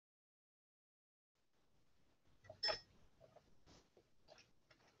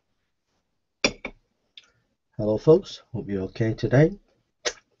Hello folks, hope you're okay today.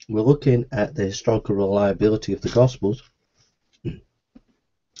 We're looking at the historical reliability of the Gospels,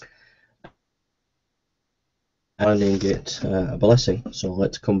 finding it a blessing. So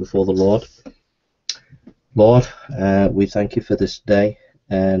let's come before the Lord. Lord, we thank you for this day,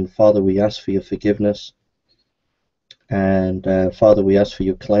 and Father, we ask for your forgiveness, and Father, we ask for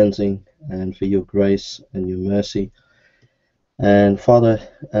your cleansing and for your grace and your mercy. And Father,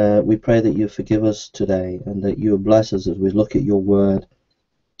 we pray that you forgive us today and that you bless us as we look at your word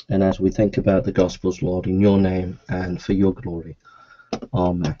and as we think about the Gospels, Lord, in your name and for your glory.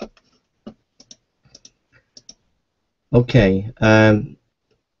 Amen. Okay, we're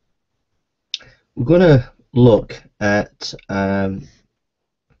going to look at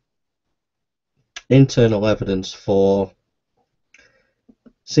internal evidence for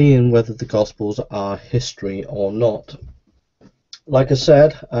seeing whether the Gospels are history or not. Like I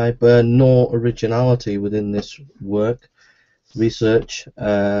said, I bear no originality within this work, research.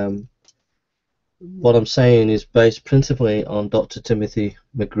 What I'm saying is based principally on Dr. Timothy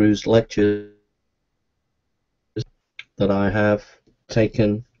McGrew's lectures that I have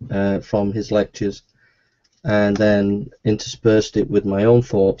taken from his lectures and then interspersed it with my own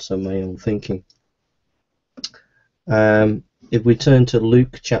thoughts and my own thinking. If we turn to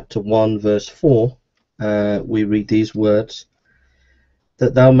Luke chapter 1 verse 4, we read these words,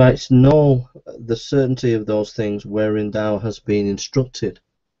 that thou mightst know the certainty of those things wherein thou hast been instructed.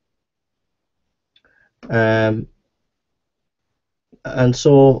 And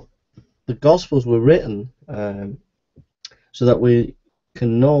so the Gospels were written so that we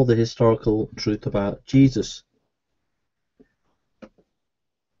can know the historical truth about Jesus.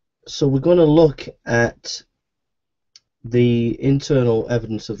 So we're going to look at the internal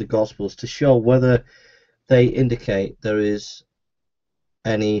evidence of the Gospels to show whether they indicate there is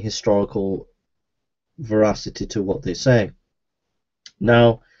any historical veracity to what they say.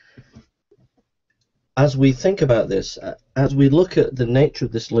 Now, as we think about this, as we look at the nature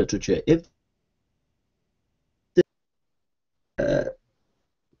of this literature, if it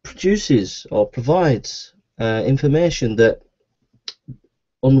produces or provides information, that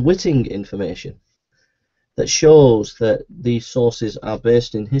unwitting information that shows that these sources are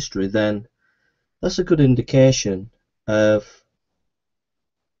based in history, then that's a good indication of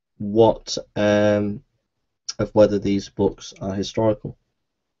what of whether these books are historical.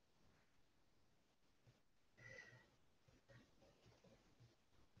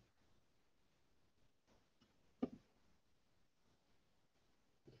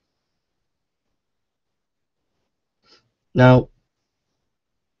 Now,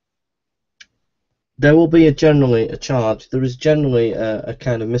 there will be generally a charge. There is generally a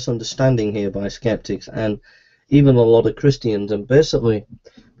kind of misunderstanding here by skeptics and even a lot of Christians. And basically,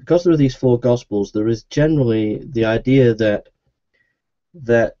 because there are these four Gospels, there is generally the idea that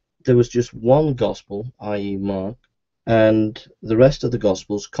there was just one Gospel, i.e. Mark, and the rest of the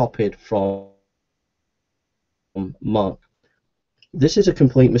Gospels copied from Mark. This is a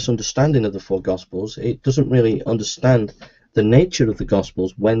complete misunderstanding of the four Gospels. It doesn't really understand the nature of the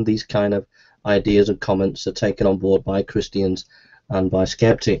Gospels when these kind of ideas and comments are taken on board by Christians and by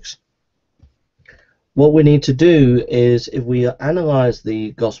skeptics. What we need to do is, if we analyze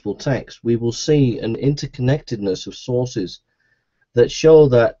the Gospel text, we will see an interconnectedness of sources that show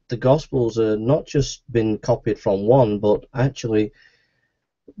that the Gospels are not just been copied from one, but actually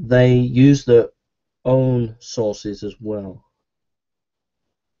they use their own sources as well.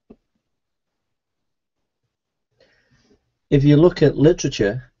 If you look at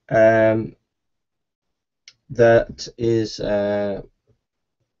literature that is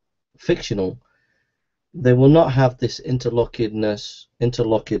fictional, they will not have this interlockedness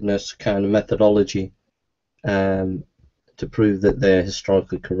kind of methodology to prove that they're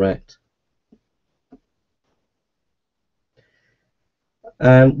historically correct.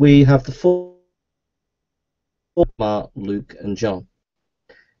 We have the four: Mark, Luke, and John.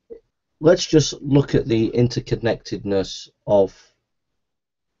 Let's just look at the interconnectedness of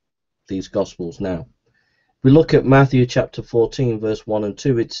these Gospels now. We look at Matthew chapter 14 verse 1 and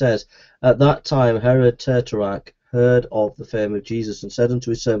 2. It says, at that time Herod Tetrarch heard of the fame of Jesus, and said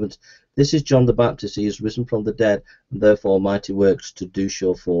unto his servants, this is John the Baptist, he is risen from the dead, and therefore mighty works to do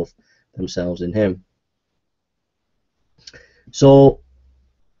show forth themselves in him. So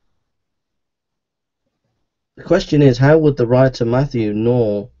the question is, how would the writer Matthew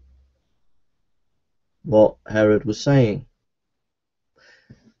know what Herod was saying?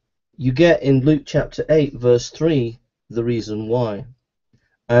 You get in Luke chapter 8 verse 3 the reason why.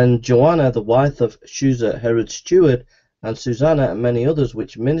 And Joanna, the wife of Chuza, Herod's steward, and Susanna, and many others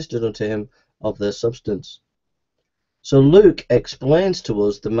which ministered unto him of their substance. So Luke explains to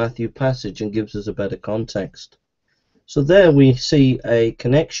us the Matthew passage and gives us a better context. So there we see a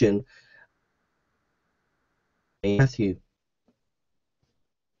connection in Matthew.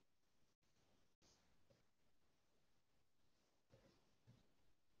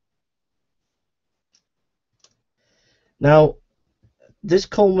 Now, this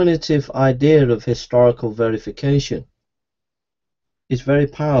culminative idea of historical verification is very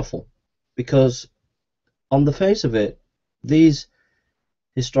powerful, because on the face of it, these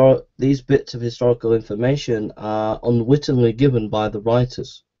bits of historical information are unwittingly given by the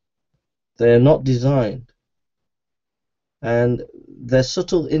writers. They are not designed, and they're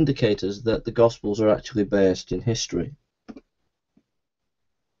subtle indicators that the Gospels are actually based in history.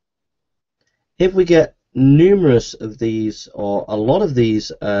 If we get numerous of these, or a lot of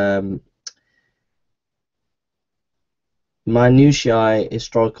these minutiae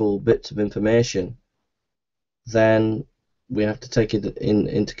historical bits of information, then we have to take it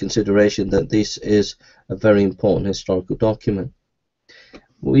into consideration that this is a very important historical document.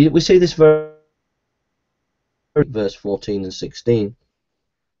 We see this verse 14 and 16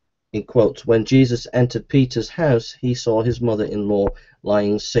 in quotes. When Jesus entered Peter's house, he saw his mother-in-law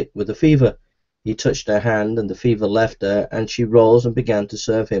lying sick with a fever. He touched her hand, and the fever left her, and she rose and began to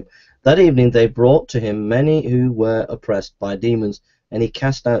serve him. That evening they brought to him many who were oppressed by demons, and he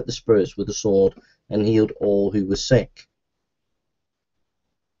cast out the spirits with a sword and healed all who were sick.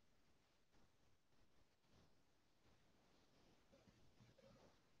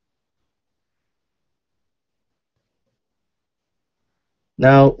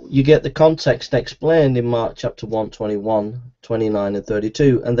 Now, you get the context explained in Mark chapter 1, 21, 29 and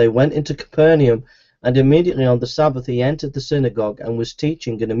 32. And they went into Capernaum, and immediately on the Sabbath he entered the synagogue and was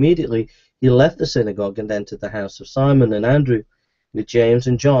teaching, and immediately he left the synagogue and entered the house of Simon and Andrew with James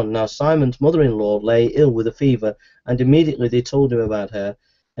and John. Now Simon's mother-in-law lay ill with a fever, and immediately they told him about her.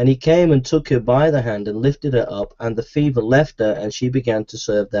 And he came and took her by the hand and lifted her up, and the fever left her, and she began to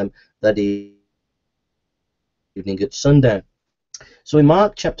serve them that evening at sundown. So in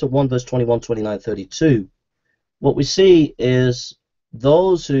Mark chapter 1, verse 21, 29, 32, what we see is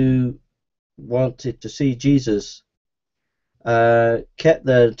those who wanted to see Jesus kept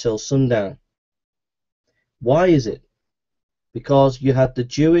there until sundown. Why is it? Because you had the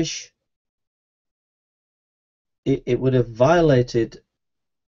Jewish, it would have violated,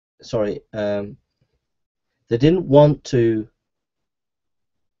 they didn't want to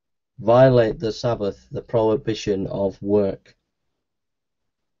violate the Sabbath, the prohibition of work.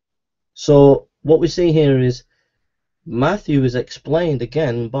 So what we see here is Matthew is explained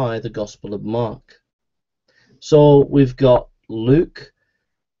again by the Gospel of Mark. So we've got Luke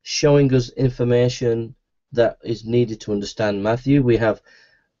showing us information that is needed to understand Matthew. We have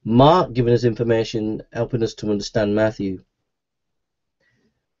Mark giving us information helping us to understand Matthew.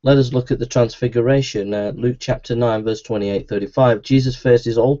 Let us look at the transfiguration. Luke chapter 9 verse 28-35. Jesus' face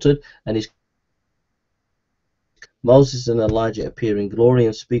is altered, and his Moses and Elijah appear in glory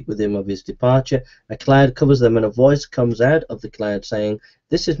and speak with him of his departure. A cloud covers them, and a voice comes out of the cloud saying,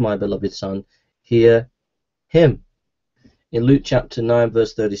 "This is my beloved Son, hear him." In Luke chapter 9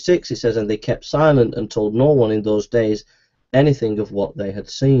 verse 36 it says, "And they kept silent and told no one in those days anything of what they had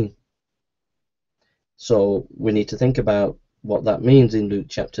seen." So we need to think about what that means in Luke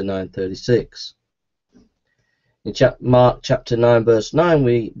chapter 9:36. In Mark chapter 9 verse 9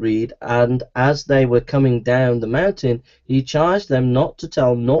 we read, "And as they were coming down the mountain, he charged them not to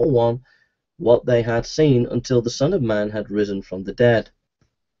tell no one what they had seen until the Son of Man had risen from the dead."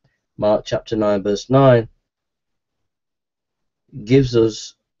 Mark chapter 9 verse 9 gives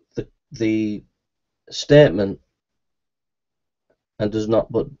us the statement, and does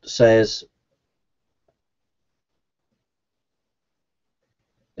not, but says,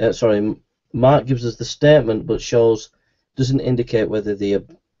 Mark gives us the statement but doesn't indicate whether they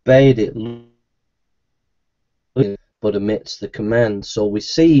obeyed it but omits the command. So we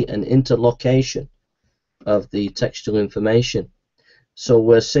see an interlocation of the textual information. So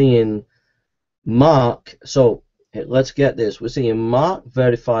we're seeing Mark, so let's get this, we're seeing Mark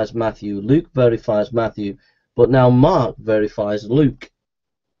verifies Matthew, Luke verifies Matthew, but now Mark verifies Luke.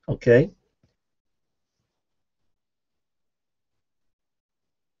 Okay?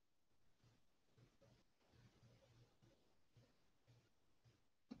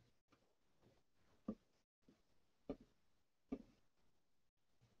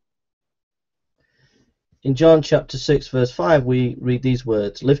 In John chapter 6 verse 5 we read these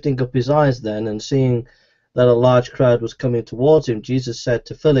words, "Lifting up his eyes then, and seeing that a large crowd was coming towards him, Jesus said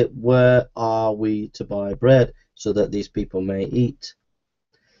to Philip, Where are we to buy bread so that these people may eat?"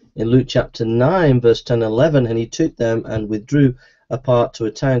 In Luke chapter 9, verse 10 and 11, and he took them and withdrew apart to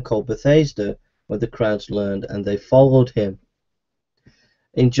a town called Bethsaida, where the crowds learned, and they followed him.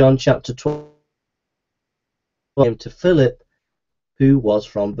 In John chapter 12, he came to Philip, who was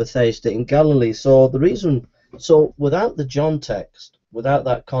from Bethsaida in Galilee. So without the John text, without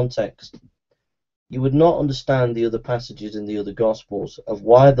that context, you would not understand the other passages in the other Gospels of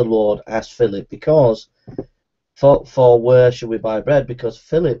why the Lord asked Philip, because for where should we buy bread? Because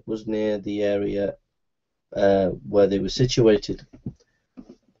Philip was near the area where they were situated.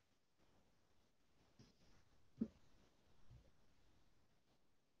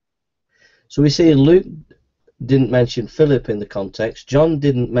 So we see Luke didn't mention Philip in the context. John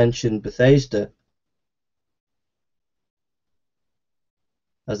didn't mention Bethsaida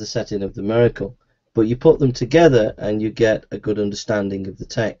as the setting of the miracle. But you put them together and you get a good understanding of the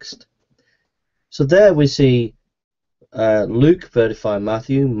text. So there we see Luke verify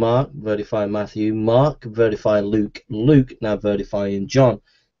Matthew, Mark verify Matthew, Mark verify Luke, Luke now verifying John.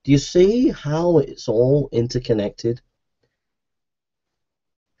 Do you see how it's all interconnected?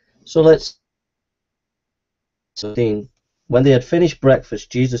 So let's see. When they had finished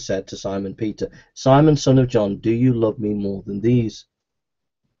breakfast, Jesus said to Simon Peter, Simon, son of John, do you love me more than these?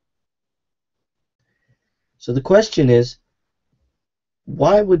 So the question is,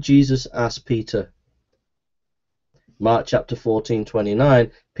 why would Jesus ask Peter? Mark chapter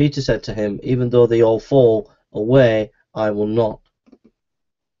 14:29, Peter said to him, even though they all fall away, I will not.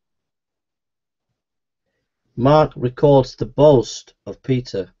 Mark records the boast of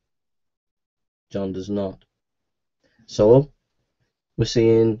Peter. John does not. So we're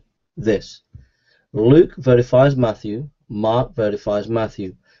seeing this. Luke verifies Matthew, Mark verifies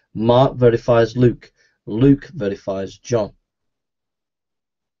Matthew, Mark verifies Luke, Luke verifies John.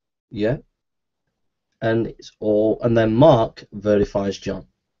 Yeah? And it's all, and then Mark verifies John.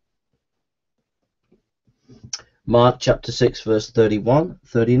 Mark chapter 6 verse 31,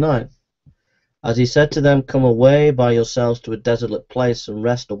 39. As he said to them, come away by yourselves to a desolate place and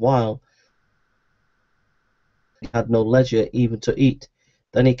rest a while. He had no leisure even to eat.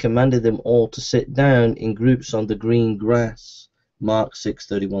 Then he commanded them all to sit down in groups on the green grass. Mark 6,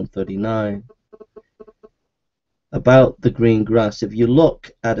 31, 39. About the green grass, if you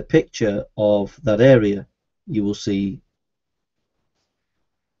look at a picture of that area, you will see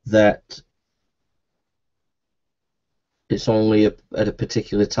that it's only at a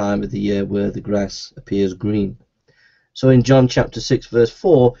particular time of the year where the grass appears green. So in John chapter 6 verse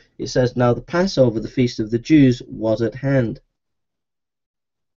 4 it says, now the Passover, the feast of the Jews, was at hand.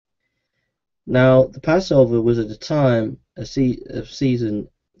 Now the Passover was at a time, the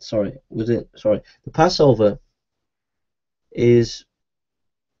Passover is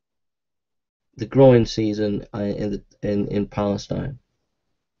the growing season in Palestine.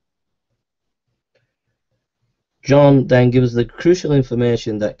 John then gives the crucial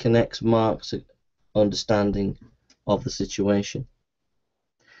information that connects Mark's understanding of the situation.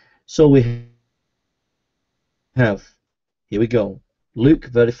 So we have, here we go, Luke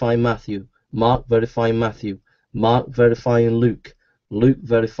verifying Matthew, Mark verifying Matthew, Mark verifying Luke, Luke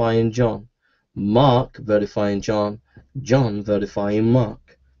verifying John, Mark verifying John, John verifying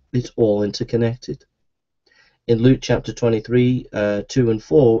Mark. It's all interconnected. In Luke chapter 23, 2 and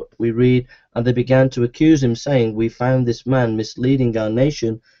 4, we read, and they began to accuse him, saying, we found this man misleading our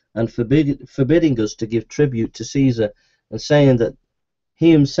nation and forbidding us to give tribute to Caesar, and saying that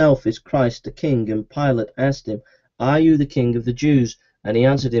he himself is Christ the King. And Pilate asked him, are you the King of the Jews? And he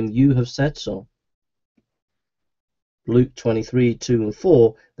answered him, you have said so. Luke 23, 2 and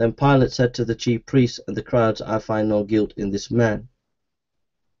 4, then Pilate said to the chief priests and the crowds, I find no guilt in this man.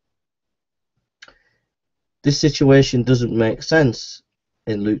 This situation doesn't make sense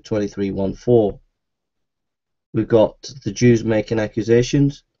in Luke 23, 1, 4. We've got the Jews making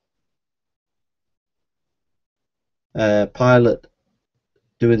accusations, Pilate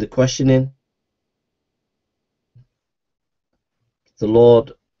doing the questioning, the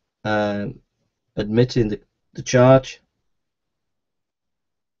Lord admitting the charge,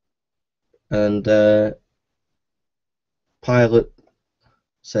 and Pilate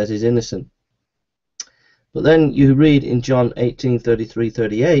says he's innocent. But then you read in John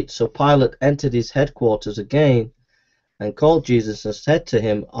 18:33-38, so Pilate entered his headquarters again and called Jesus and said to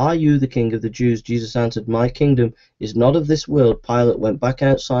him, are you the King of the Jews? Jesus answered, my kingdom is not of this world. Pilate went back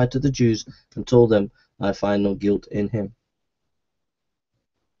outside to the Jews and told them, I find no guilt in him.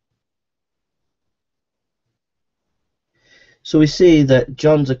 So we see that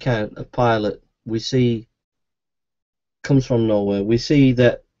John's account of Pilate, we see, comes from nowhere. We see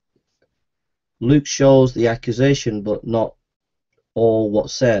that Luke shows the accusation but not all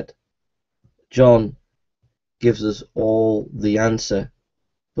what's said. John gives us all the answer,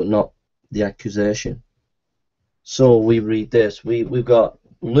 but not the accusation. So we read this. We've got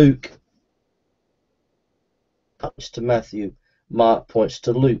Luke points to Matthew, Mark points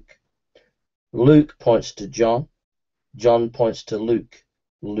to Luke, Luke points to John, John points to Luke,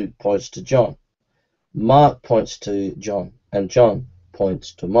 Luke points to John, Mark points to John, and John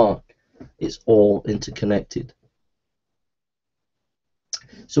points to Mark. It's all interconnected.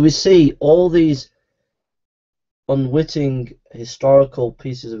 So we see all these unwitting historical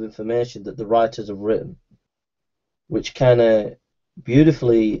pieces of information that the writers have written, which kind of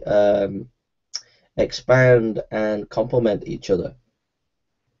beautifully expand and complement each other.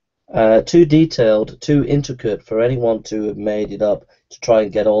 Too detailed, too intricate for anyone to have made it up to try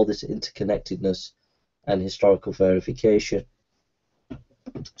and get all this interconnectedness and historical verification.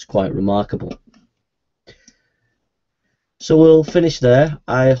 It's quite remarkable. So we'll finish there.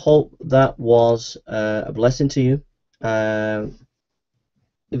 I hope that was a blessing to you.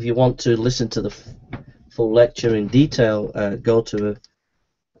 If you want to listen to the full lecture in detail, go to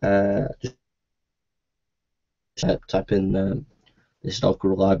type in the historical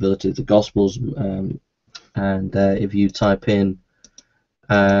reliability of the Gospels, and if you type in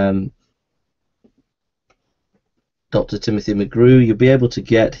Dr. Timothy McGrew, you'll be able to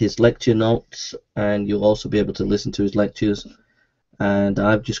get his lecture notes, and you'll also be able to listen to his lectures. And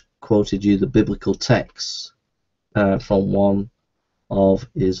I've just quoted you the biblical texts from one of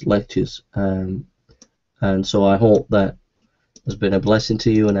his lectures, and so I hope that has been a blessing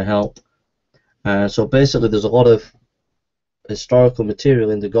to you and a help. So basically there's a lot of historical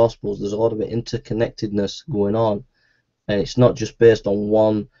material in the Gospels. There's a lot of interconnectedness going on, and it's not just based on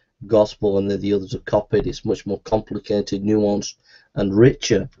one Gospel and then the others are copied. It's much more complicated, nuanced, and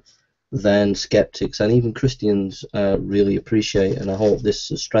richer than skeptics and even Christians really appreciate, and I hope this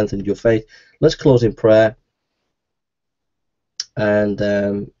has strengthened your faith. Let's close in prayer, and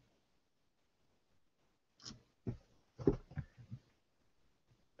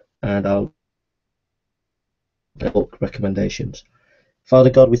I'll book recommendations. Father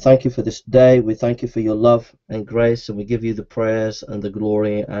God, we thank you for this day. We thank you for your love and grace, and we give you the prayers and the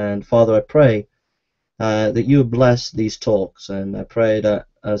glory. And Father, I pray that you would bless these talks, and I pray that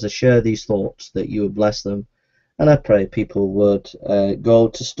as I share these thoughts that you would bless them, and I pray people would go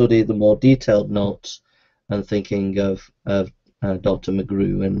to study the more detailed notes and thinking of Dr.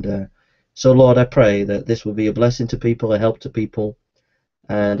 McGrew. And so Lord, I pray that this will be a blessing to people, a help to people,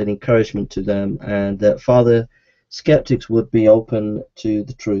 and an encouragement to them, and that Father, skeptics would be open to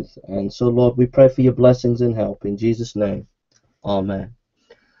the truth. And so Lord, we pray for your blessings and help in Jesus' name. Amen.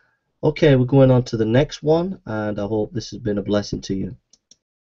 Okay, we're going on to the next one, and I hope this has been a blessing to you.